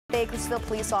Bakersfield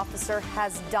police officer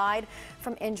has died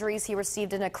from injuries he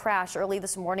received in a crash early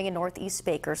this morning in northeast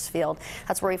Bakersfield.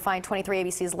 That's where we find 23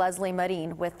 ABC's Leslie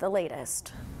Marin with the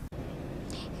latest.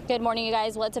 Good morning, you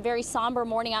guys. Well, it's a very somber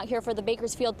morning out here for the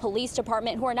Bakersfield Police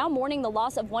Department, who are now mourning the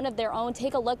loss of one of their own.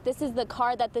 Take a look. This is the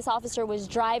car that this officer was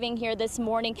driving here this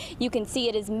morning. You can see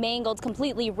it is mangled,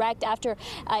 completely wrecked after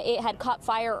it had caught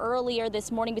fire earlier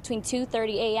this morning between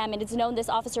 2:30 a.m. It is known this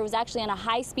officer was actually on a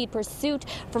high-speed pursuit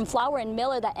from Flower and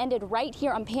Miller that ended right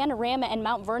here on Panorama and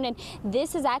Mount Vernon.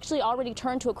 This has actually already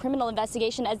turned to a criminal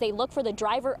investigation as they look for the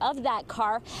driver of that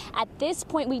car. At this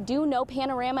point, we do know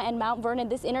Panorama and Mount Vernon,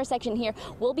 this intersection here,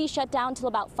 will be shut down till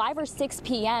about 5 or 6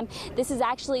 p.m. This is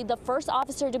actually the first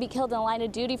officer to be killed in the line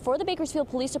of duty for the Bakersfield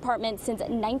Police Department since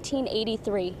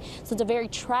 1983. So it's a very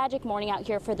tragic morning out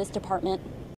here for this department.